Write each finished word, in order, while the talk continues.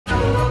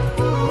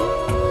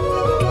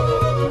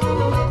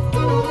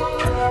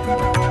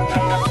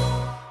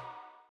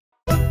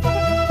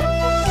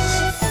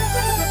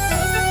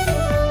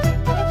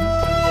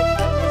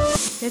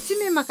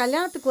மாமா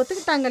கல்யாணத்துக்கு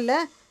ஒத்துக்கிட்டாங்கல்ல,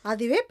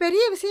 அதுவே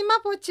பெரிய விஷயமா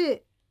போச்சு.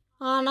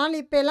 ஆனால்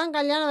இப்போ எல்லாம்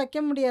கல்யாணம் வைக்க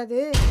முடியாது,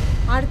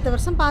 அடுத்த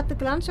வருஷம்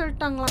பார்த்துக்கலான்னு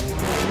சொல்லிட்டாங்களாம்.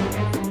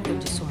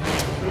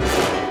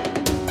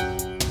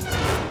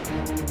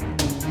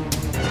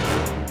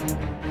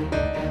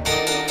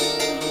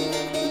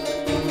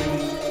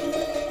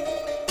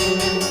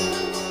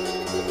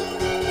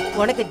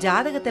 உனக்கு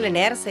ஜாதகத்துல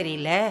நேரம்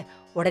சரியில்லை,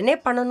 உடனே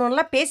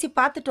பண்ணணும்லாம் பேசி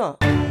பார்த்துட்டோம்.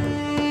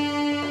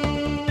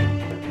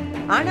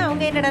 ஆனா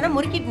அவங்க என்னடா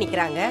முறுக்கிட்டு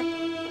நிக்கிறாங்க.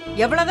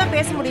 எவ்வளவுதான்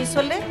பேச முடியும்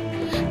சொல்லு?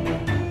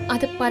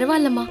 அது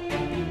பரவாயில்லம்மா,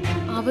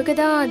 அவங்க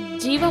தான்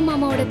ஜீவா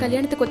மாமாவோட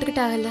கல்யாணத்துக்கு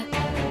ஒத்துக்கிட்டாங்கல்ல,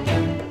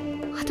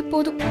 அது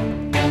போதும்.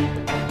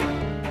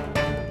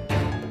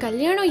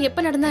 கல்யாணம்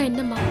எப்ப நடந்தா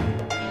என்னம்மா?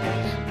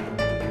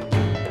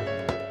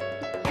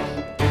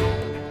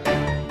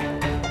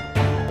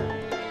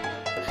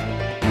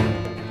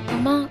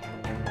 அம்மா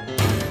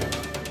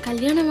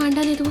கல்யாணம்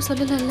வேண்டான்னு எதுவும்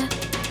சொல்லல.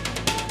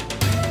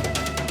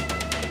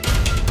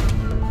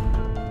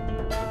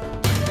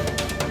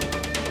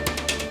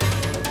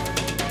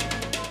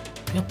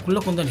 புள்ள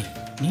கொந்தானி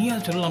நீ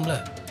அதை சொல்லலாம்ல.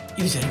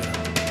 இது சரி.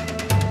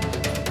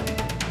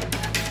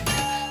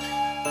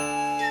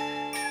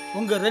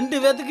 உங்க 2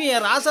 பேத்துக்கும்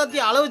என்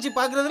ராசாத்தியை அளவு வச்சு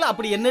பாக்குறதுல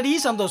அப்படி என்னடி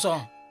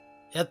சந்தோஷம்?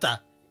 ஏத்தா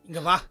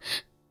இங்க வா.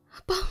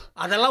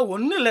 அதெல்லாம்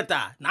ஒண்ணும்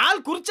இல்லத்தா,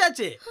 நாள்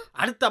குறிச்சாச்சு.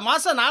 அடுத்த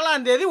மாசம்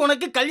 4ஆம் தேதி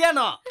உனக்கு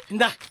கல்யாணம்.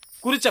 இந்த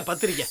குறிச்ச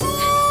பத்திரிக்கை.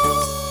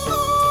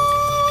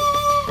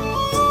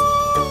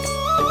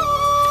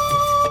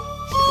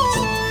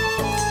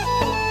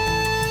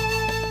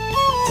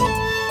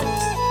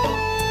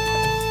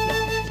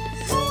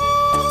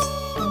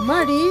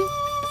 அம்மாடி,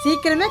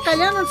 சீக்கிரமே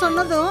கல்யாணம்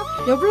சொன்னதும்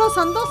எவ்வளோ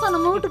சந்தோஷம்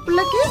நம்ம வீட்டு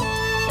பிள்ளைக்கு.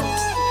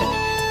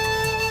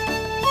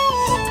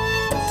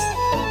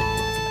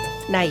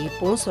 நான்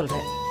இப்பவும்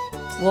சொல்றேன்,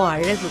 உன்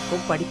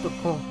அழகுக்கும்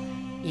படிப்புக்கும்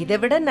இதை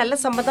விட நல்ல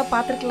சம்பந்தம்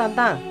பார்த்துருக்கலாம்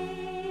தான்.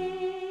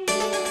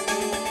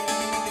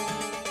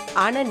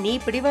 ஆனா நீ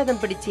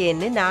பிடிவாதம்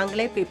பிடிச்சேன்னு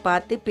நாங்களே போய்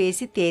பார்த்து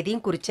பேசி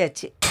தேதியும்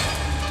குறிச்சாச்சு.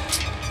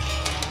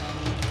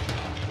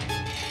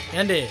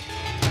 ஏண்டே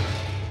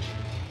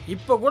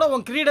இப்ப கூட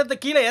உன் கிரீடத்தை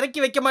கீழே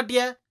இறக்கி வைக்க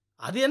மாட்டிய?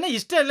 அது என்ன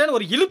இஷ்டம் இல்லைன்னு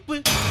ஒரு இழுப்பு.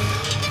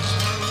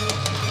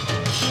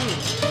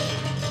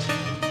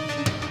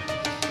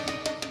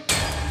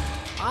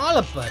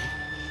 ஆளப்பாரு,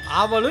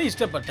 அவளும்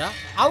இஷ்டப்பட்டா,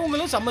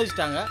 அவங்களும்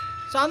சம்மதிச்சிட்டாங்க.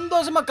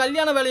 சந்தோஷமா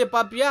கல்யாண வேலையை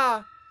பாப்பியா?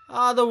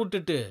 அதை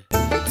விட்டுட்டு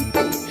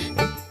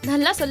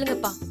நல்லா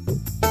சொல்லுங்கப்பா.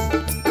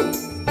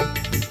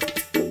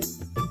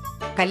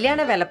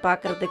 கல்யாண வேலை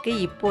பார்க்கறதுக்கு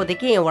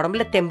இப்போதைக்கு என்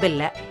உடம்புல தெம்பு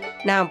இல்லை.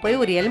 நான் போய்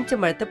ஒரு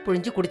எலுமிச்சம்பழத்தை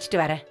புழிஞ்சு குடிச்சிட்டு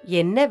வரேன்.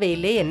 என்ன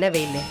வெயில் என்ன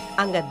வெயில்.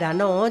 அங்க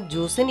தனம்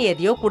ஜூஸ்ன்னு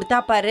எதையோ கொடுத்தா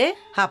பாரு.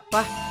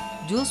 அப்பா,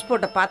 ஜூஸ்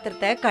போட்ட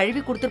பாத்திரத்தை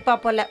கழுவி கொடுத்துருப்பா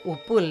போல.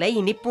 உப்பும் இல்லை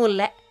இனிப்பும்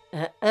இல்லை.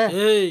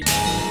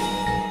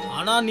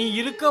 ஆனா நீ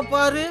இருக்க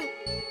பாரு.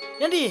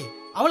 ஏண்டி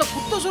அவளை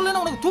குத்த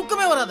சொல்லுன்னு உனக்கு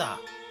தூக்கமே வராதா?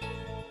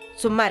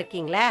 சும்மா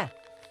இருக்கீங்களா?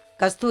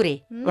 கஸ்தூரி,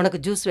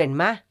 உனக்கு ஜூஸ்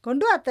வேணுமா?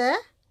 கொண்டு வாத்த.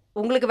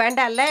 உங்களுக்கு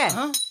வேண்டாம்ல?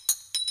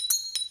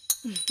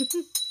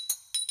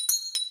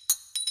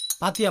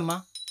 பாத்தியம்மா,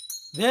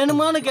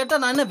 வேணுமான்னு கேட்டா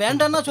நான் என்ன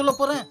வேண்டான்னா சொல்ல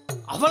போறேன்?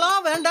 அவளா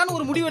வேண்டான்னு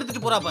ஒரு முடிவு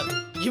எடுத்துட்டு போறா பாரு.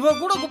 இவ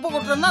கூட குப்பை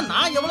கொட்டுறேன்னா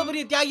நான் எவ்வளவு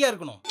பெரிய தியாகியா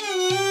இருக்கணும்.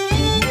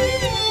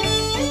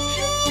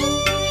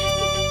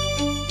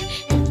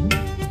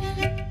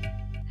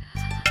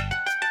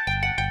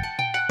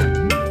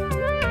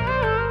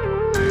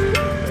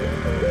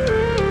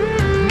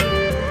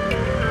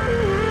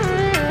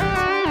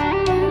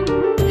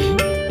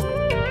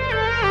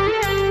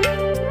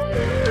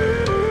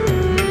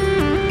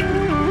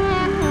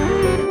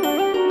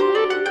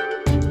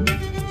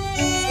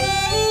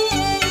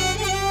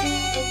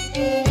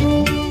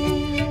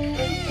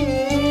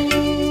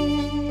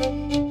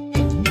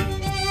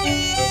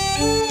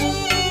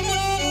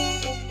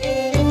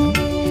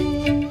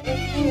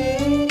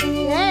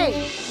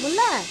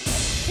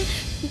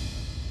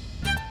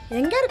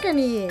 எங்க இருக்க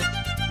நீ?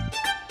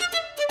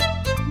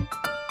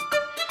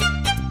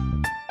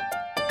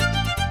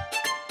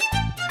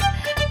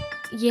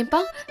 ஏன்பா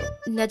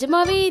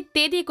நிஜமாவே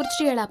தேதியை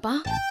குறிச்சிட்டியாப்பா?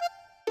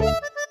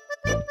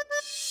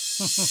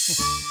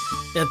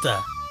 ஏத்தா,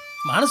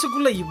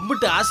 மனசுக்குள்ள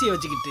இம்பிட்டு ஆசையை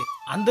வச்சுக்கிட்டு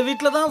அந்த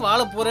வீட்டில தான் வாழ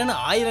போறேன்னு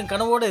 1000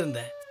 கனவோட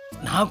இருந்தேன்.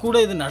 நான் கூட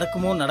இது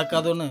நடக்குமோ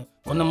நடக்காதோன்னு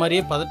உன்ன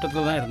மாதிரியே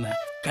பதட்டத்துல தான் இருந்தேன்.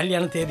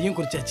 கல்யாண தேதியும்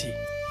குறிச்சாச்சு.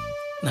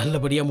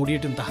 நல்லபடியா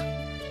முடியட்டும் தான்.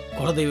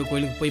 குலதெய்வ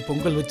கோயிலுக்கு போய்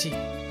பொங்கல் வச்சு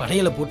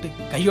படையல போட்டு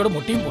கையோட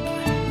மொட்டையும்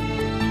போட்டுறேன்.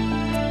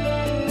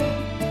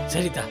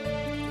 சரிதா,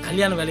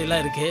 கல்யாண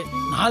வேலையெல்லாம் இருக்கு.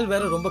 நாள்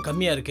வேற ரொம்ப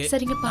கம்மியா இருக்கு.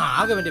 நான்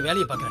ஆக வேண்டிய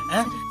வேலையை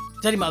பார்க்கறேன்.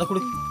 சரிம்மா, அதை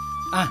கொடு.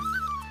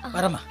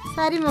 வரமா.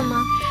 சரி மாமா.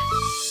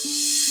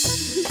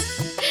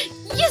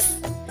 எஸ்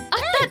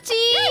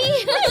அத்தாச்சி.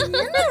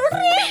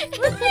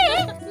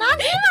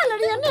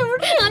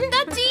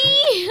 அத்தாச்சி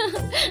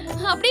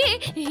அப்படியே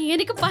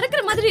எனக்கு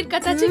பறக்கிற மாதிரி இருக்கு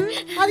அத்தாச்சி.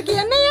 அதுக்கு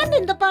என்ன ஏன்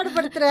இந்த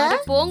பாடுபடுத்துற?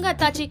 போங்க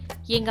அத்தாச்சி,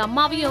 எங்க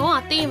அம்மாவையும்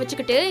அத்தையும்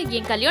வச்சுக்கிட்டு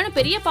என் கல்யாணம்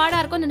பெரிய பாடா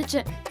இருக்கும்னு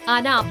நினைச்சேன்.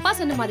 ஆனா அப்பா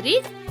சொன்ன மாதிரி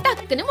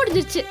டக்குன்னு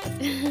முடிஞ்சிருச்சு.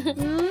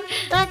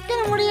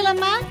 டக்குன்னு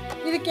முடியலம்மா.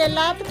 இதுக்கு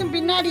எல்லாத்துக்கும்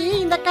பின்னாடி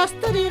இந்த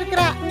கஸ்தூரி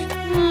இருக்கிறா.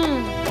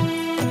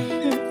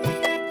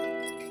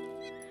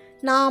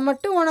 நான்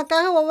மட்டும்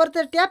உனக்காக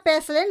ஒவ்வொருத்தட்டியா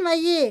பேசலேன்னு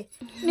வையி,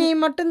 நீ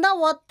மட்டும்தான்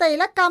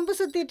ஒத்தையில கம்பு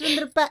சுத்திட்டு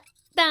இருந்திருப்ப.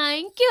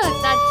 தேங்க்யூ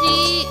அத்தாச்சி.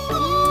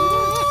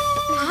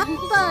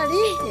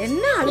 அத்தாடி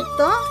என்ன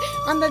அழுத்தம்.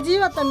 அந்த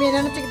ஜீவா தம்பியை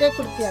நினைச்சுக்கிட்டே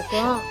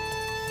கொடுத்தியாக்கும்.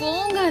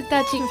 போங்க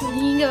அத்தாச்சி,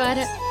 நீங்க வேற.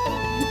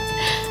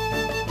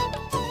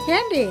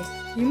 ஏண்டி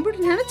இப்படி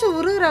நினைச்சு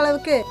உருகுற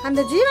அளவுக்கு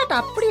அந்த ஜீவாட்ட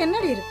அப்படி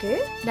என்னடி இருக்கு?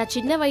 நான்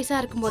சின்ன வயசா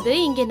இருக்கும்போது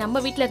இங்க நம்ம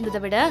வீட்ல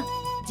இருந்ததை விட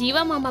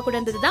ஜீவா மாமா கூட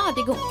இருந்ததுதான்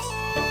அதிகம்.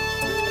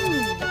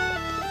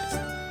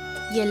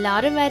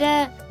 எல்லாரும் வேற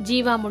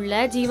ஜீவா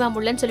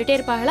முள்ளன்னு சொல்லிட்டே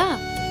இருப்பாங்களா.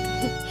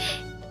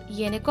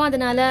 எனக்கும்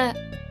அதனால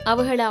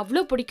அவகளை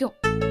அவ்வளோ பிடிக்கும்.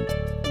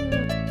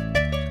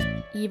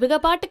 இவங்க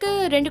பாட்டுக்கு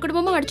 2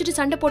 குடும்பமும் அடிச்சுட்டு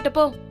சண்டை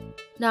போட்டப்போ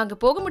நாங்க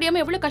போக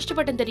முடியாம எவ்வளவு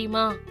கஷ்டப்பட்டேன்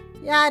தெரியுமா?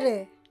 யாரு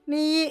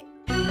நீ?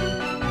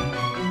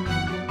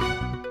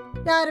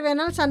 யார்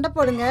வேணாலும் சண்டை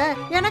போடுங்க,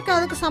 எனக்கு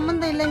அதுக்கு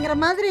சம்மந்தம் இல்லைங்கிற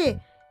மாதிரி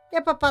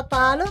எப்ப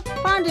பார்த்தாலும்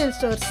பாண்டியன்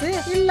ஸ்டோர்ஸ்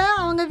இல்ல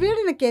அவங்க வீடு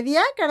எனக்கு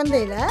எதியா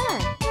கிடந்தையில.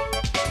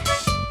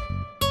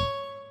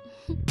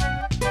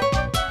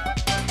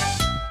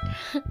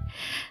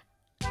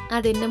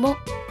 அது என்னமோ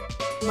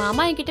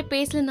மாமா என்கிட்ட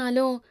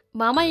பேசலனாலும்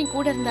மாமா என்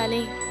கூட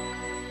இருந்தாலே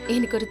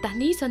எனக்கு ஒரு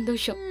தனி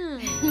சந்தோஷம்.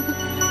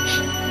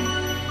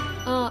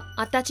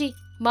 அத்தாச்சி,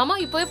 மாமா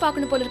இப்பவே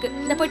பாக்கணும் போல இருக்கு.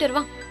 நான் போயிட்டு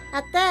வருவான்.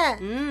 அத்தை,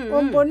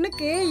 உன்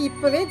பொண்ணுக்கு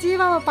இப்பவே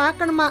ஜீவாவை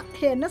பார்க்கணுமா?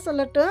 என்ன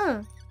சொல்லட்டும்?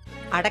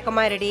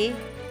 அடக்கமா ரெடி.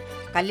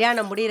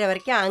 கல்யாணம் முடியற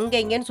வரைக்கும் அங்க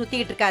இங்கன்னு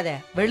சுத்திக்கிட்டு இருக்காத,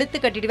 வெளுத்து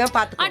கட்டிடுவேன்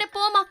பாத்து. அட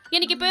போமா,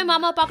 எனக்கு இப்பவே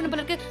மாமா பாக்கணும்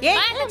போல இருக்கு.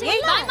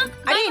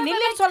 அடே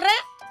நில்லுன்னு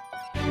சொல்றேன்.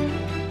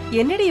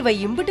 என்னடி இவ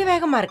இம்புட்டு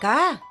வேகமா இருக்கா?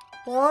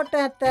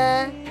 போட்டேன் அத்தை,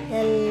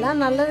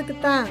 எல்லாம் நல்லதுக்கு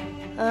தான்.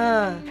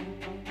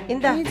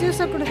 இந்த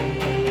ஜூஸை கொடு.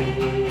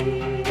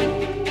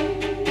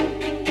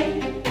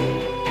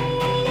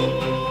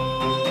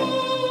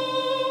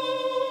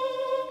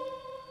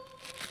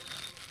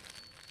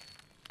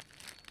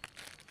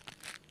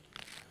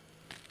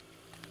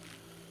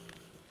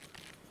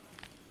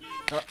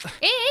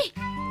 ஏய்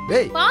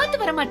டேய், பாத்து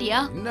வர மாட்டியா?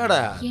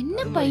 என்னடா?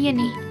 என்ன பையன்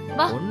நீ?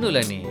 வா. ஒண்ணு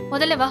இல்ல நீ.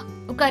 முதல்ல வா,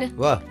 உட்காரு.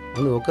 வா,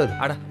 வந்து உட்காரு.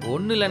 அட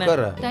ஒண்ணு இல்ல.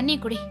 உட்காரு. தண்ணி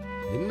குடி.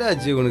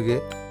 என்னாச்சு உனக்கு?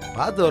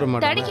 பாத்து வர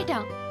மாட்டேன்.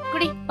 தடிக்கிட்டான்.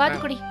 குடி, பாத்து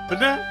குடி.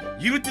 என்ன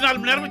 24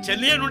 மணி நேரமும்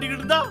செல்லையே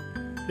நோண்டிக்கிட்டு இருந்தா?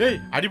 ஏய்,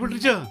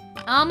 அடிபட்டுருச்சா?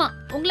 ஆமா,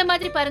 உங்கள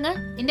மாதிரி பாருங்க.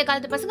 இந்த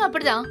காலத்து பசங்க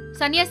அப்படிதான்.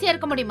 சன்னியாசியா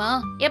இருக்க முடியுமா?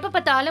 எப்ப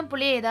பார்த்தாலும்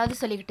புள்ளைய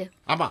ஏதாவது சொல்லிக்கிட்டு.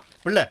 ஆமா,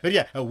 பிள்ளை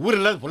பெரிய ஊர்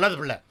இல்லாத பொல்லாத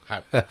பிள்ளை.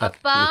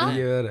 அப்பா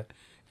நீ வேற.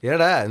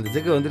 ஏடா இந்த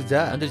செக்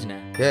வந்துருச்சா? வந்துருச்சுண்ணே.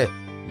 ஏய்,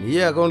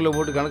 நீயே அக்கவுண்ட்ல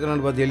போட்டு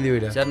கணக்கு பார்த்து எழுதி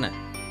வைடா. சரிண்ணே.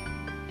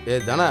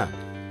 ஏய் தானா,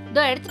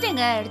 இதோ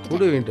எடுத்துட்டேங்க, எடுத்துட்டேன்.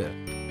 குடு வீட்டு.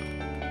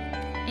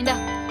 இந்தா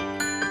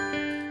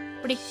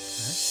புடி.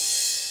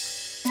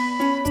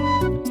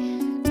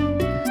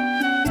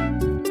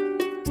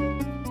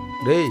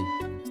 டேய்,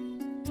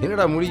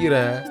 என்னடா முடிக்கிற?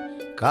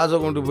 காசை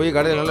கொண்டு போய்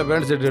கடையில் நல்லா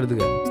பேண்ட் ஷர்ட்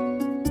எடுத்துக்க.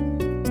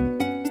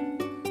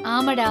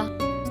 ஆமாடா,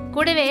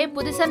 கூடவே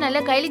புதுசா நல்ல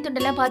கைலி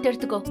துண்டெல்லாம் பார்த்து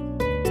எடுத்துக்கோ.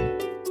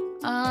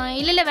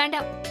 இல்ல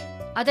வேண்டாம்,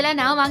 அதெல்லாம்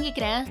நான்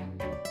வாங்கிக்கிறேன்.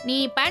 நீ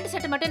பேண்ட்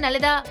சட்டை மட்டும்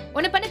நல்லதா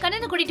உன்னை பண்ண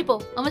கண்ணனை கூட்டிட்டு போ.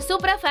 அவன்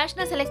சூப்பரா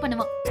ஃபேஷனா செலக்ட்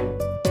பண்ணுவான்.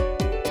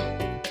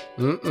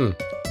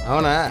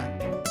 அவனா?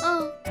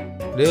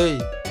 டேய்,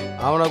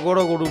 அவனை கூட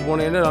கூட்டிட்டு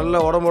போனேன்னு நல்லா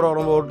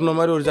உடம்பு ஒட்டுன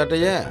மாதிரி ஒரு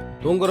சட்டையை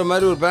தூங்குற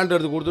மாதிரி ஒரு பேண்ட்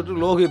எடுத்து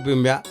கொடுத்துட்டு லோகி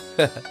பிம்பியா.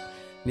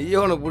 நீயே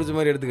உனக்கு பிடிச்ச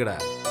மாதிரி எடுத்துக்கடா.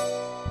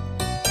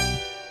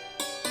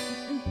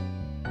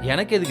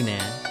 எனக்கு எதுக்குண்ணே?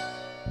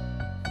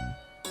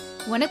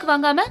 உனக்கு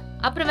வாங்காம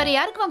அப்புறம் வேற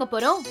யாருக்கு வாங்க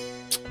போறோம்?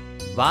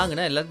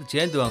 வாங்கினா எல்லாத்துக்கும்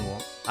சேர்ந்து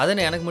வாங்குவோம்.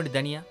 அதனே எனக்கு மட்டும்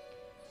தனியா?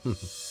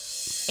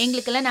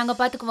 எங்களுக்கெல்லாம் நாங்க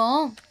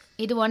பாத்துக்குவோம்.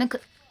 இது உனக்கு.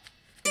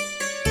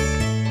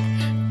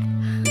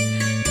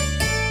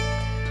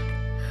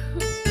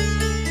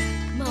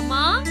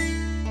 மாமா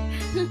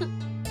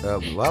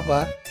வாப்பா.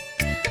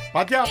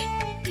 பாத்தியா,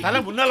 தலை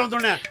முன்னால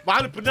வந்தோடனே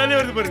வாலு பின்னாலே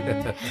வருது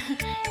பாருங்க.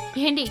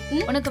 ஏண்டி,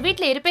 உனக்கு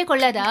வீட்ல இருப்பே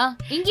கொள்ளாதா?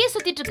 இங்கேயே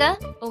சுத்திட்டு இருக்க.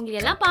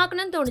 உங்களை எல்லாம்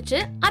பார்க்கணும்னு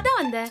தோணுச்சு, அதான்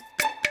வந்தேன்.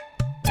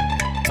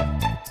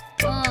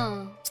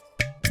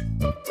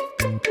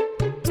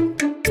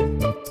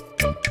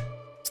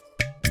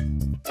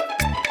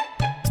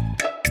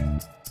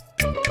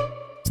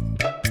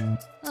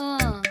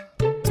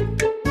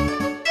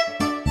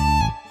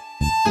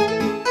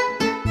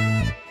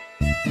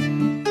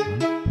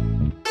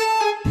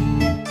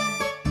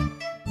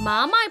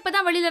 மாமா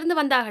இப்பதான் வெளியில இருந்து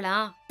வந்தாங்களா?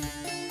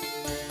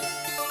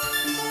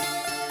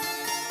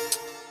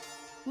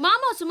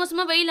 மாமா சும்மா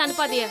சும்மா வெயில்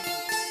அனுப்பாதிய.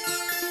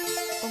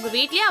 உங்க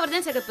வீட்லயே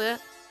அவர்தான் சிகப்பு,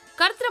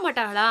 கருத்துற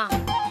மாட்டாங்களா?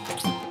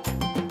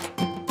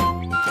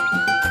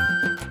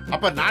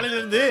 அப்ப நாளையில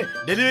இருந்து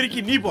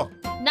டெலிவரிக்கு நீ போ.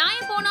 நான்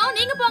ஏன் போனோம்,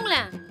 நீங்க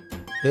போங்களேன்.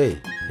 ஏய்,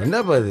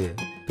 என்னப்பா இது?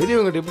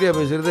 பெரியவங்கிட்ட இப்படியா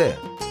பேசுறது?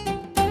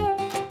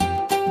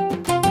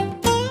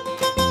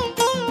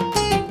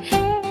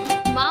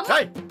 மாமா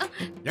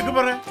எங்க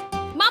போற?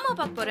 மாமா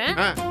பார்க்க போறேன்.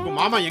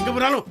 மாமா எங்க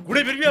போனாலும் கூட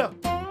பெரியவியா?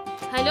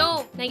 ஹலோ,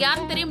 நான்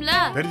யாருன்னு தெரியும்ல?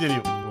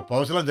 தெரியும்,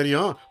 பவுசெல்லாம்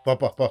தெரியும். போ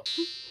போ போ.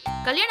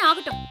 கல்யாணம்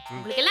ஆகட்டும்,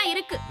 உங்களுக்கு எல்லாம்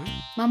இருக்கு.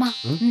 மாமா,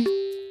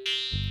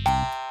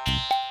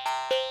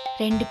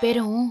 2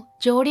 பேரும்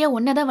ஜோடியா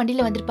ஒன்னதான்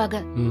வண்டியில வந்திருப்பாங்க.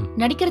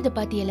 நடிக்கிறத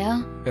பாத்தியல?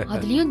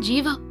 அதுலயும்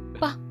ஜீவா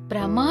பா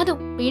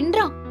பிரமாதம்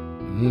பின்றான்.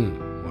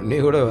 உன்னை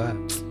கூட வா.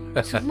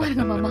 சும்மா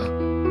இருங்க மாமா.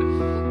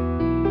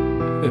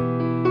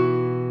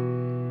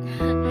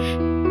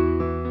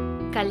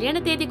 கல்யாண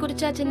தேதி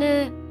குறிச்சாச்சுன்னு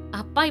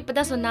அப்பா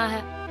இப்பதான் சொன்னாங்க.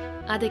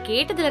 அதை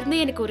கேட்டதுல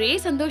இருந்து எனக்கு ஒரே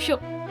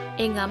சந்தோஷம்.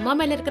 எங்க அம்மா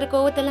மேல இருக்கிற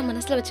கோவத்தெல்லாம்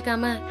மனசுல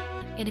வச்சுக்காம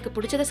எனக்கு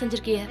பிடிச்சத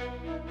செஞ்சிருக்கிய.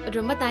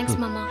 ரொம்ப தேங்க்ஸ்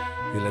மாமா.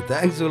 இதுல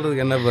தேங்க்ஸ்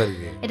சொல்றதுக்கு என்னப்பா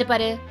இருக்கு? இத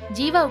பாரு,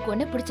 ஜீவாவுக்கு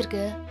ஒண்ணு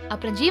பிடிச்சிருக்கு.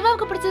 அப்புறம்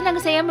ஜீவாவுக்கு பிடிச்சது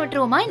நாங்க செய்யாம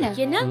விட்டுருவோமா என்ன?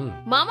 என்ன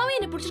மாமாவே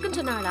என்ன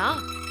பிடிச்சிருக்குன்னு சொன்னாளா?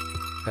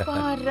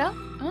 பாரா,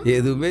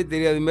 எதுவுமே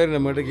தெரியாத மாதிரி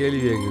நம்மகிட்ட கேள்வி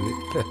கேட்குது.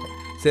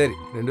 சரி,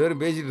 2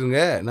 பேரும் பேசிட்டு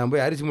இருங்க, நான்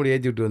போய் அரிசி மூடி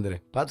ஏற்றி விட்டு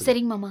வந்துடுறேன். பார்த்து.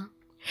 சரிங்க மாமா.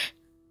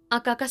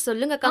 அக்கா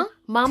சொல்லுங்க அக்கா,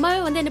 மாமாவே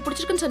வந்து என்ன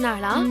பிடிச்சிருக்குன்னு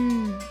சொன்னாளா?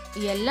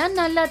 எல்லாம்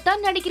நல்லா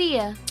தான்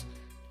நடிக்கிறீங்க.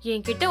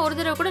 என்கிட்ட ஒரு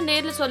தடவை கூட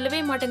நேர்ல சொல்லவே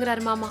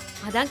மாட்டேங்கிறாரு மாமா,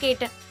 அதான்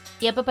கேட்டேன்.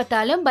 எப்ப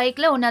பார்த்தாலும்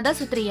பைக்ல ஒன்னாதான்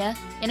சுத்துறிய,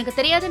 எனக்கு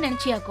தெரியாதுன்னு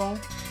நினைச்சியாக்கும்.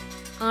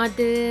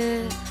 அது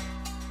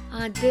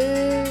அது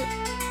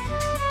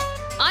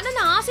ஆனா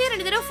நான் ஆசையா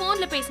 2 தடவை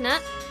போன்ல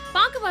பேசினேன்.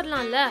 பார்க்க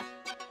வரலாம்ல,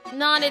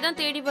 நானே தான்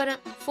தேடி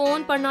வரேன்.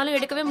 போன் பண்ணாலும்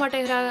எடுக்கவே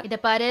மாட்டேங்கிறாங்க. இத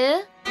பாரு,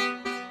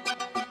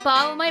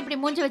 பாவமா இப்படி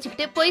மூஞ்சி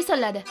வச்சுக்கிட்டு பொய்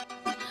சொல்லாத.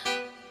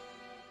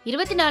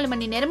 24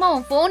 மணி நேரமா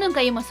உன் போனும்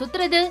கையுமா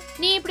சுத்துறது,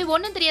 நீ இப்படி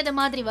ஒண்ணும் தெரியாத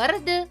மாதிரி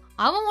வர்றது,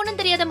 அவன் ஒண்ணும்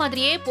தெரியாத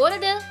மாதிரியே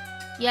போறது,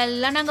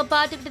 எல்லாம் நாங்க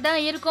பாத்துக்கிட்டு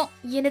தான் இருக்கோம்.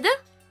 என்னது?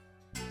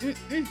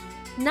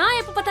 நான்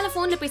எப்ப பார்த்தாலும்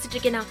போன்ல பேசிட்டு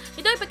இருக்கேனா?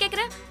 இதோ இப்ப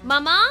கேக்குறேன்.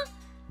 மாமா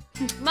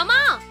மாமா.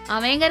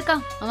 அவன் எங்க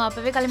இருக்கான்? அவன்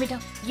அப்பவே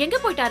கிளம்பிட்டான். எங்க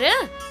போயிட்டாரு?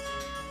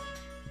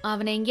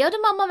 அவனை எங்கேயாவது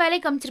மாமா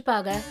வேலைக்கு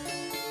அனுப்பிச்சிருப்பாங்க.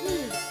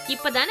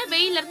 இப்பதானே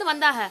வெயில்ல இருந்து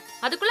வந்தாக,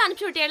 அதுக்குள்ள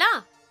அனுப்பிச்சு விட்டியாளா?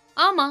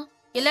 ஆமா,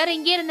 எல்லாரும்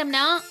இங்கே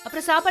இருந்தோம்னா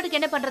அப்புறம் சாப்பாட்டுக்கு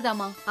என்ன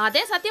பண்றதாமா?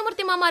 அதே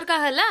சத்யமூர்த்தி மாமா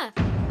இருக்காகல்ல,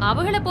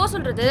 அவங்கள போ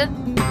சொல்றது.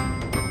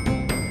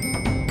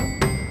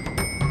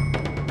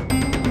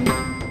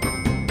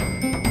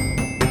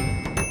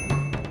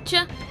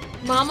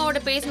 மாமாவோட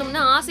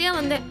பேசணும்னு ஆசையா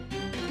வந்தேன்,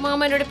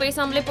 மாமா என்னோட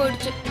பேசாமலே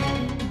போயிடுச்சு.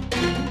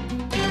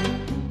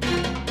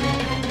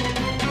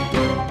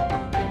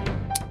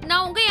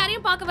 நான் உங்க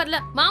யாரையும் பார்க்க வரல,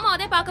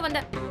 மாமாவதே பார்க்க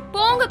வந்தேன்.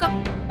 போங்கக்கா.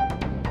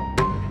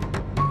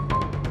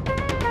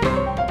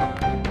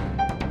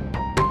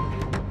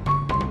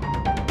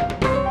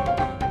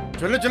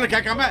 சொல்ல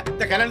கேட்காம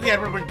இந்த கல்யாணத்தை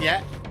ஏற்பாடு பண்ணிட்டிய.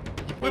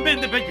 இப்பவுமே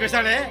இந்த பேச்சு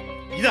பேசாலே,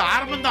 இது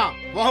ஆரம்பம் தான்,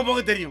 போக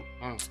போக தெரியும்.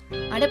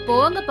 அட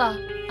போங்கப்பா,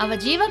 அவ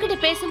ஜீவா கிட்ட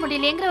பேச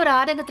முடியலங்கிற ஒரு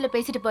ஆதங்கத்துல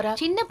பேசிட்டு போறா.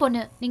 சின்ன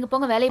பொண்ணு, நீங்க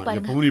போங்க வேலையை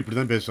பாருங்க. பூமி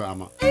இப்படிதான் பேசுவா.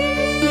 ஆமா.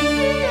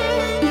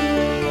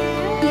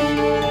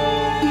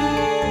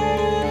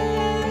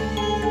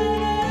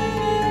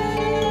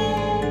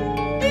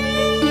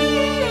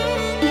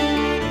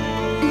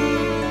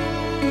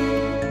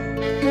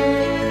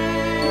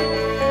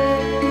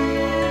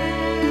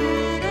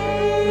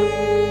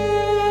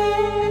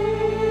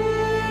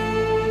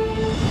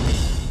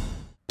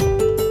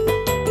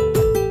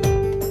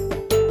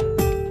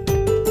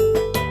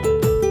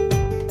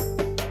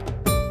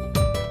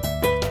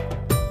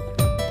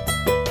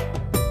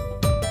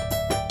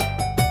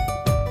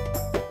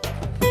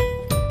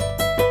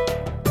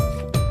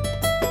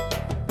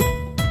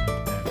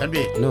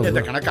 தம்பி,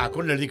 இந்த கணக்கு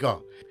அக்கௌண்ட்ல எழுதிக்கோ.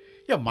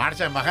 என்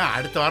மாடசா மகன்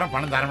அடுத்த வாரம்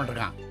பணம் தரமாட்டு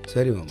இருக்கான்.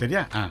 சரி,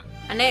 சரியா?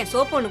 அண்ணே,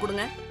 சோப்பு ஒன்று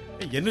கொடுங்க.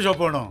 என்ன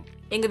சோப்பு வேணும்?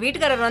 எங்க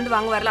வீட்டுக்காரர் வந்து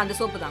வாங்குவார்ல, அந்த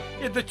சோப்பு தான்.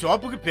 இந்த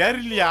சோப்புக்கு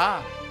பேர் இல்லையா?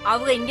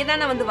 அவங்க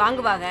இங்கதானே வந்து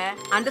வாங்குவாங்க,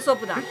 அந்த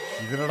சோப்பு தான்.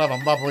 இதனடா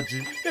வம்பா போச்சு.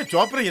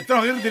 சோப்புல எத்தனை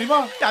வகை தெரியுமா?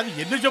 அது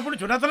என்ன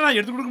சோப்புன்னு சொன்னா நான்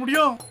எடுத்து கொடுக்க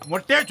முடியும்.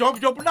 மொட்டையா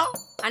சோப்புடா.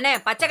 அண்ணே,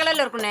 பச்சை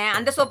கலர்ல இருக்குண்ணே,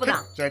 அந்த சோப்பு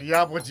தான். சரியா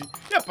போச்சு.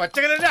 பச்சை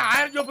கலர்ல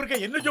 1000 சோப்பு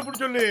இருக்க, என்ன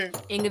சோப்புன்னு சொல்லு.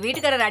 எங்க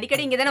வீட்டுக்காரர்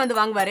அடிக்கடி இங்கதானே வந்து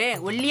வாங்குவாரு,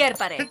 ஒல்லியா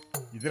இருப்பாரு.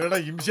 இதனடா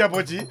இம்சியா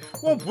போச்சு.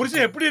 உன்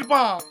புருஷன் எப்படி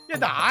இருப்பான்?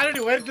 இந்த 6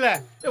 அடி உயரத்துல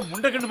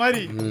முண்டை கண்ணு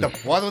மாதிரி, இந்த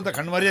போத வந்த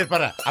கண்ணு மாதிரியே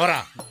இருப்பாரு அவரா.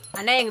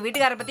 அண்ணே, எங்க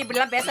வீட்டுக்காரரை பத்தி இப்படி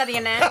எல்லாம்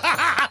பேசாதீங்க அண்ணே.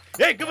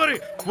 ஏய், இங்க பாரு,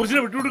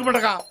 புருஷனை விட்டு விட்டுக்க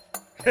மாட்டேக்கா.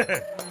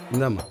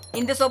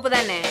 இந்த சோப்பு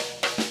தானே.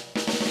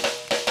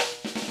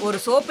 ஒரு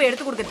சோப்பு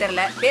எடுத்து கொடுக்க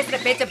தெரியல, பேசுற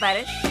பேச்ச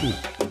பாரு.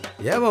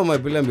 ஏமாமா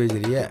இப்படிலாம்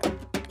பேசுறீங்க?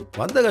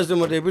 வந்த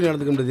கஸ்டமர்கிட்ட எப்படி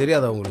நடந்துக்க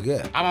தெரியாதா உங்களுக்கு?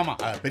 ஆமாமா,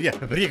 பெரிய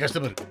பெரிய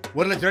கஸ்டமர்.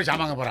 1 லட்சம் ரூபாய்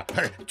சாமாங்க போறான்.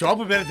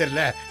 சோப்பு பேரு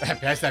தெரியல,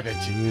 பேசா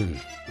பேச்சு.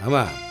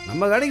 ஆமா,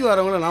 நம்ம கடைக்கு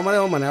வரவங்கள நாம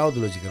தான்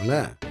ஞாபகத்தில்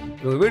வச்சுக்கிறேன்.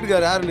 உங்க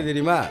வீட்டுக்காரர் யாருன்னு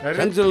தெரியுமா?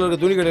 கன்சூலில் இருக்க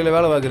துணி கடையில்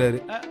வேலை பார்க்குறாரு.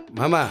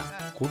 மாமா,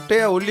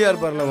 குட்டையா ஒல்லியா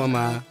இருப்பார்ல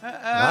மாமா,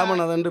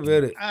 ராமநாதன்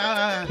பேரு.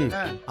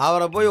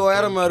 அவரை போய்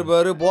உயரமா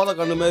இருப்பாரு, போத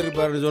கண்ணு மாதிரி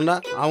இருப்பாருன்னு சொன்னா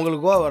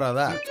அவங்களுக்கு கோவம்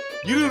வராதா?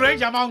 20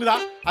 ரூபாய்க்கு சாமாங்குதா?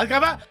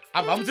 அதுக்காக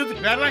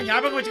வம்சத்துக்கு பேரெல்லாம்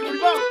ஞாபகம் வச்சுக்க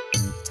முடியுமா?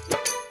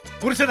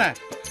 புருஷனை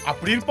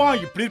அப்படி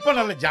இருப்பான் இப்படி இருப்பான்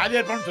நல்ல ஜாலியா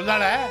இருப்பான்னு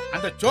சொன்னால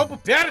அந்த சோப்பு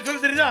பேரை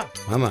சொல்ல தெரியுதா?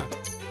 ஆமா,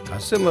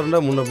 கஸ்டமர்னா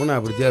முன்ன பொண்ணு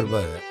அப்படித்தான்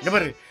இருப்பாரு. இங்க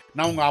பாரு,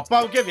 நான் உங்க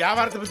அப்பாவுக்கே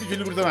வியாபாரத்தை பத்தி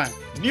சொல்லி கொடுத்தவன்.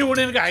 நீ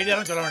ஒண்ணு எனக்கு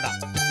ஐடியாலாம் சொல்ல வேண்டாம்.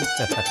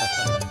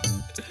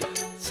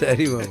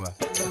 சரி மாமா.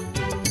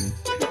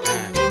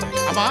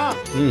 ஆமா,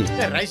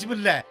 ரைஸ்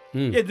மில்ல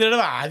இந்த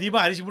தடவை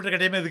அதிகமா அரிசி மூட்டை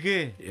கிடையாம இருக்கு.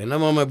 என்ன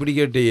மாமா இப்படி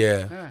கேட்டீங்க?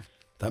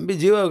 தம்பி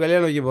ஜீவாவை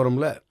கல்யாணம் வைக்க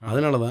போறோம்ல,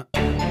 அதனாலதான்.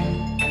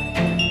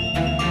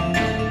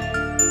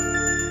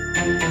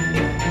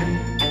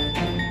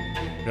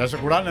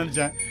 பேசக்கூடாதுன்னு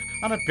நினைச்சேன்,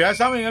 ஆனா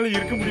பேசாம என்னால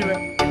இருக்க முடியல.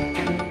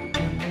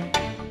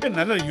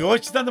 நல்லா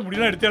யோசிச்சு தான் அந்த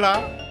முடியலாம் எடுத்தேடா.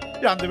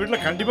 அந்த வீட்டுல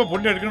கண்டிப்பா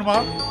பொண்ணு எடுக்கணுமா?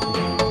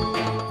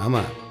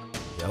 ஆமா,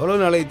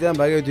 எவ்வளவு நாளைக்கு தான்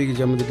பகையை தூக்கி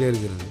சமந்துட்டே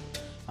இருக்கிறது.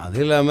 அது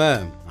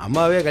இல்லாமல்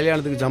அம்மாவே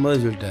கல்யாணத்துக்கு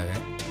சம்மதம் சொல்லிட்டாங்க.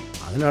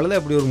 அதனால தான்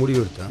இப்படி ஒரு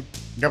முடிவு எடுத்தேன்.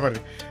 இங்க பாரு,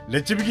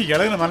 லட்சுமிக்கு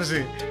இழகுன மனசு.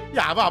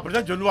 அவ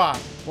அப்படிதான் சொல்லுவா.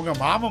 உங்க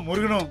மாமன்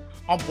முருகனும்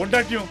அவன்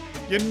பொண்டாட்டியும்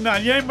என்ன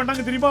அநியாயம்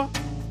பண்ணாங்க தெரியுமா?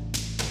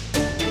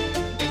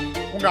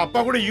 உங்க அப்பா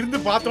கூட இருந்து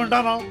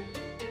பார்த்தோண்டானோ.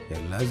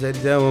 எல்லாம்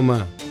சரிதான் மாமா.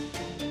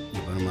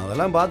 இப்போ நம்ம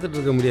அதெல்லாம் பார்த்துட்டு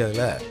இருக்க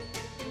முடியாதுல்ல.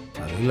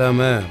 அது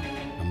இல்லாமல்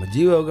நம்ம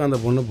ஜீவாவுக்கு அந்த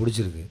பொண்ணை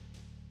பிடிச்சிருக்கு.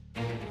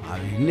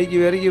 அது இன்னைக்கு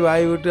வரைக்கும்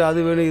வாய் விட்டு அது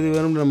வேணும் இது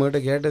வேணும்னு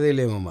நம்மகிட்ட கேட்டதே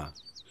இல்லையே மாமா.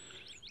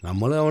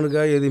 நம்மளும்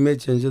அவனுக்காக எதுவுமே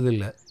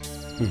செஞ்சதில்லை.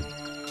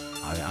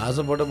 அவன்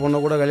ஆசைப்பட்ட பொண்ணை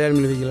கூட கல்யாணம்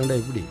பண்ணி வைக்கலாண்டா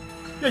எப்படி?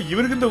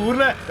 இவருக்கு இந்த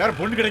ஊர்ல வேற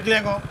பொண்ணு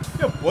கிடைக்கலையாங்க.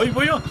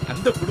 போயும்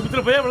அந்த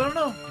குடும்பத்துல போய்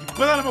விளம்பணும்.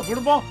 இப்பதான் நம்ம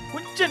குடும்பம்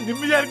கொஞ்சம்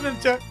நிம்மதியா இருக்குன்னு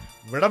நினைச்சேன்.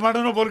 விட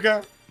மாட்டோன்னு போருக்க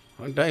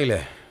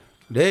வந்துட்டாங்களே.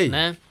 டேய்,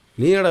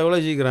 நீ என்னடா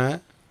எவ்வளோ சீக்கிரம்?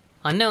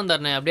 அண்ணன்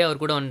வந்தாருண்ணே, அப்படியே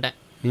அவர் கூட வந்துட்டேன்.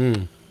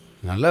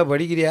 நல்லா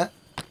படிக்கிறியா?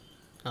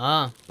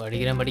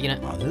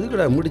 படிக்கிறேன். அது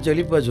எதுக்குடா முடி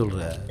செழிப்பா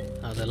சொல்கிற?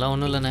 அதெல்லாம்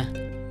ஒன்றும் இல்லைண்ணே.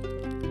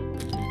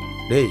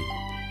 டேய்,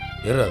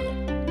 ஏறாத.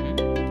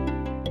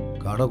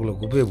 கடைக்குள்ளே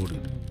குப்பையை போட்டு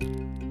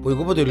போய்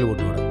குப்பை தொழில்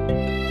போட்டு விட.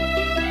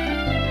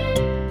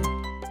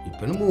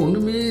 இப்போ என்னமோ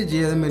ஒன்றுமே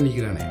செய்யாத மாதிரி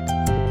நிற்கிறானே.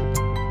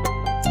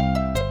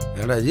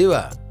 ஏடா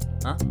ஜீவா,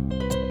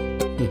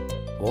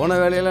 போன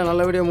வேலையெல்லாம்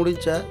நல்லபடியாக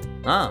முடிச்சா?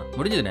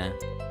 முடிஞ்சதுண்ணே.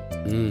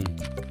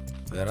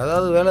 வேற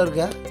ஏதாவது வேலை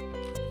இருக்கா?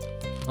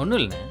 ஒன்றும்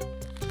இல்லைண்ணே.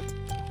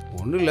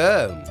 ஒன்றும் இல்லை,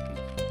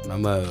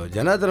 நம்ம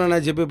ஜனார்த்தன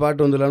அண்ணாச்சி போய்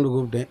பாட்டு வந்துடலான்னு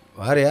கூப்பிட்டேன்.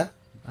 வாரியா?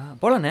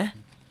 போகலாண்ணே.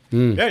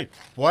 ஏய்,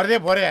 போறதே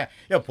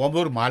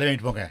போகும்போது ஒரு மாலை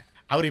வாங்கிட்டு போங்க.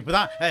 அவர்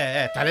இப்பதான்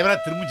தலைவராக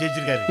திரும்ப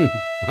ஜெயிச்சிருக்காரு.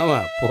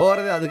 ஆமாம்,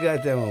 போகிறதே அதுக்காக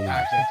தேவை.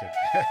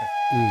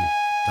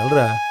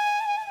 தல்றா.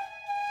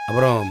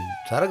 அப்புறம்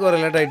சரக்கு வர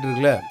லேட் ஆகிட்டு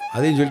இருக்குல்ல,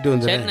 அதையும் சொல்லிட்டு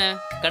வந்துடுறேன்.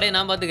 கடையை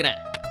நான் பார்த்துக்கிறேன்.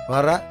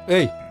 வாரா.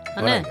 ஏய்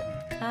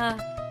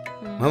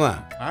மாமா,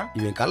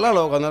 இவன்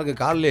கல்லால்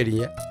உட்காந்தாருக்கு காலில்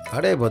அடிங்க.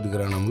 கடையை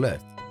பார்த்துக்கிறான் நம்மள.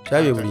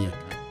 சாவியை பிடிங்க.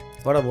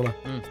 வாடா போகலாம்.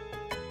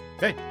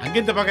 ஏய், அங்கே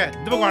இந்த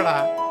பக்கம் வாடா.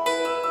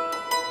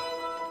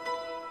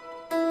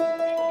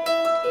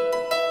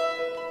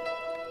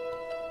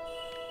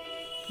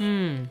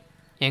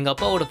 எங்க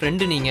அப்பாவோட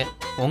ஃப்ரெண்டு நீங்க,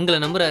 உங்களை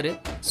நம்புறாரு.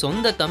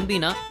 சொந்த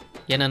தம்பினா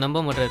என்ன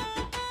நம்ப மாட்டாரு.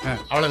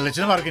 அவ்வளவு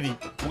லட்சணமா இருக்கு நீ.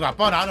 உங்க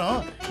அப்பா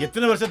நானும்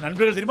எத்தனை வருஷம்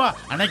நண்பர்கள் தெரியுமா?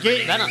 அன்னைக்கே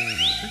வேணாம்,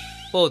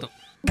 போதும்.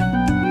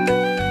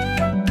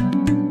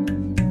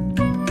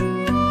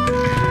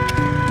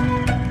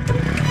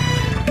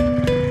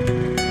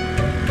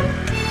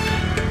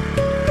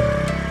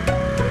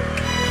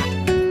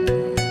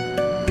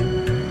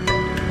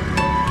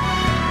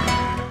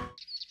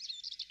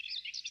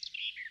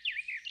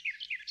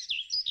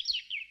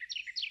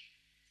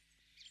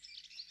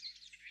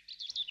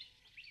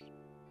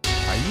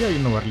 ஐயா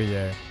இன்னும்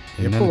வரலையே.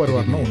 எப்போ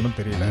வருவார்னு ஒன்றும்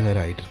தெரியல. வேற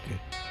ஆகிட்டு இருக்கு.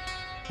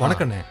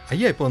 வணக்கண்ணே,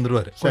 ஐயா இப்போ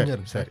வந்துருவாரு.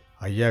 சரி,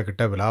 ஐயா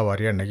கிட்ட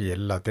விழாவாரியா இன்னைக்கு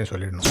எல்லாத்தையும்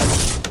சொல்லிடணும்.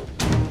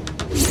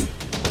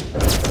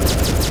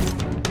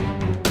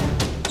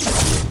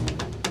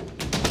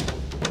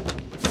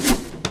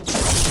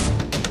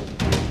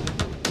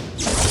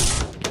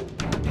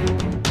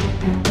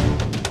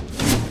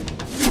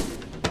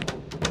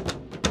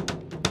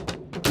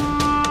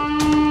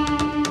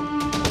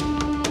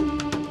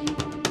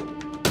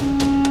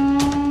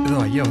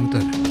 ஐயா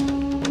வந்துட்டாரு.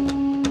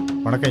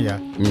 வணக்கம் ஐயா.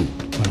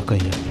 வணக்கம்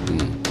ஐயா.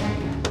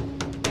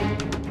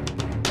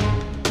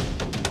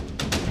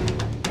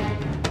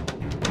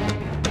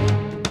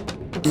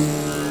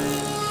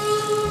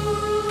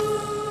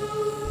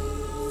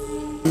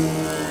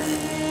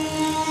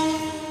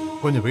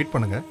 கொஞ்சம் வெயிட்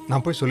பண்ணுங்க,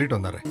 நான் போய் சொல்லிட்டு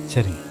வந்துடுறேன்.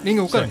 சரி,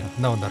 நீங்க உட்காருங்க,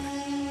 நான் வந்துடுறேன்.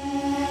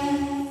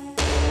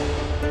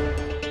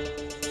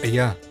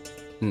 ஐயா,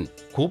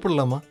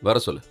 கூப்பிடலாமா? வர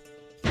சொல்லு.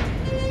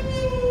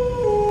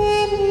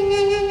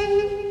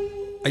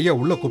 ஐயா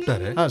உள்ள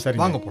கூப்பிட்டாரு. சரி,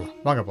 வாங்க போலாம்.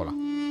 வாங்க போலாம்.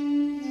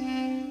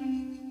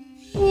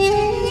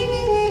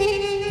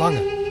 வாங்க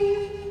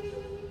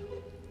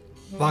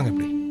வாங்க.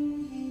 இப்படி.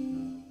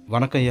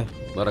 வணக்கம் ஐயா.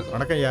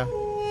 வணக்கம் ஐயா.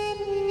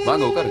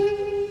 வாங்க உட்காருங்க.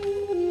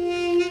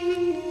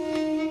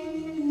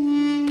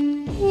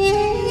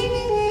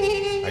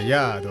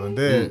 ஐயா, அது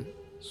வந்து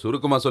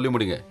சுருக்கமா சொல்லி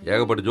முடிங்க.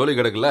 ஏகப்பட்ட ஜோலி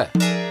கிடக்குல்ல.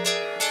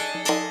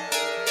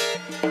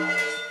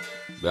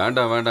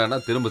 வேண்டாம்னா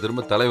திரும்ப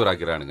திரும்ப தலைவர்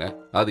ஆக்கிறானுங்க.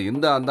 அது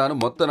இந்த அந்தானு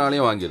மொத்த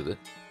நாளையும் வாங்கிடுது.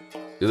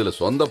 இதுல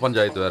சொந்த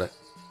பஞ்சாயத்து வேற.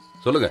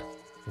 சொல்லுங்க.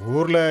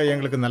 ஊர்ல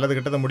எங்களுக்கு நல்லது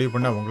கிட்டத முடிவு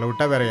பண்ண உங்களை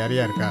விட்டா வேற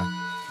யாரையா இருக்கா?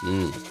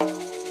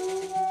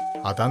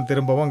 அதான்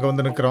திரும்பவும் இங்க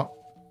வந்து நிக்கிறோம்.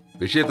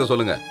 விஷயத்த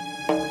சொல்லுங்க.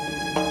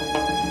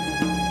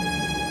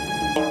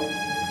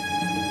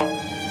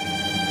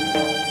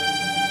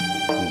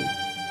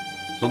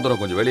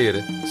 சுந்தரம் கொஞ்சம்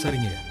வெளியேறு.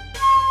 சரிங்க.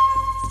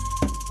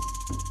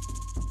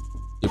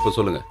 இப்ப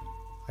சொல்லுங்க.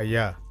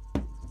 ஐயா,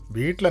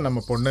 வீட்டில் நம்ம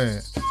பொண்ணு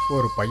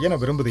ஒரு பையனை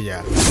விரும்புதுயா.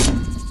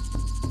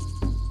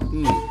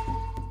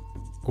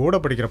 கூட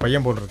படிக்கிற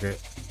பையன் போல் இருக்கு.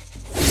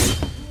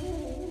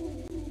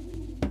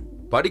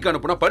 படிக்க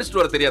அனுப்புனா படிச்சுட்டு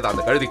வர தெரியாதா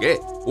அந்த கழுதிக்கு?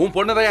 உன்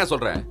பொண்ணுதான் ஏன்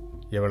சொல்றேன்.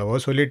 எவ்வளவோ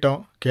சொல்லிட்டோம்,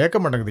 கேட்க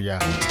மாட்டேங்குதுயா.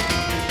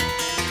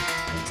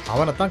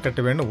 அவனை தான்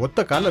கட்டுவேன்னு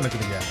ஒத்த காலில்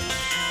நிற்குதுயா.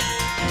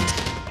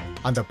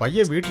 அந்த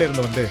பையன் வீட்டில்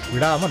இருந்து வந்து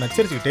விடாம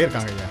நச்சரிச்சுக்கிட்டே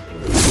இருக்காங்க ஐயா.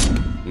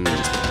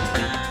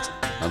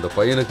 அந்த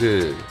பையனுக்கு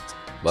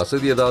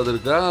வசதி ஏதாவது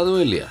இருக்கா?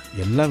 அதுவும் இல்லையா?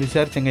 எல்லாம்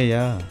விசாரிச்சங்க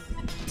ஐயா,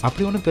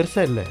 அப்படி ஒன்றும்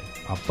பெருசா இல்லை.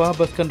 அப்பா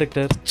பஸ்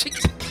கண்டக்டர்.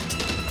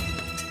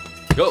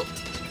 யோ,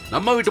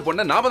 நம்ம வீட்டு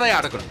பொண்ணை நாம தான்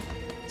அடக்கணும்.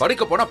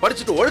 படிக்க போனா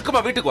படிச்சுட்டு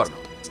ஒழுக்கமா வீட்டுக்கு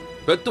வரணும்.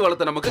 பெத்து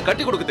வளர்த்த நமக்கு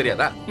கட்டி கொடுக்க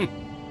தெரியாதா?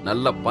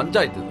 நல்ல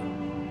பஞ்சாயத்து.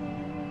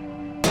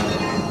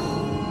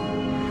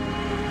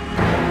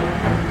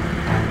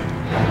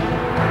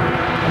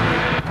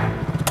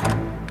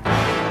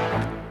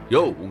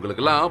 யோ,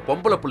 உங்களுக்கெல்லாம்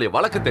பொம்பளை புள்ளைய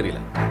வளர்க்க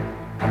தெரியல.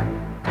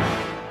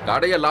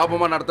 கடைய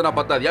லாபமா நடத்தினா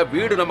பத்தாதியா,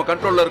 வீடு நம்ம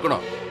கண்ட்ரோல்ல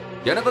இருக்கணும்.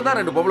 எனக்கு தான்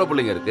 2 பொம்பளை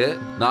பிள்ளைங்க இருக்கு.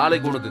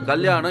 நாளைக்கு உனக்கு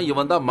கல்யாணம்,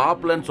 இவன் தான்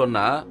மாப்பிள்ளன்னு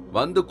சொன்னா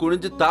வந்து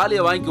குனிஞ்சு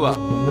தாலியை வாங்கிக்குவா.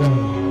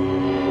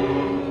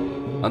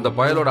 அந்த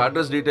பயலோட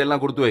அட்ரஸ் டீட்டெயில்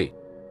எல்லாம் கொடுத்து வை.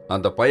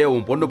 அந்த பையன்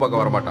உன் பொண்ணு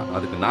பார்க்க வரமாட்டான்,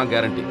 அதுக்கு நான்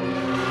கேரண்டி.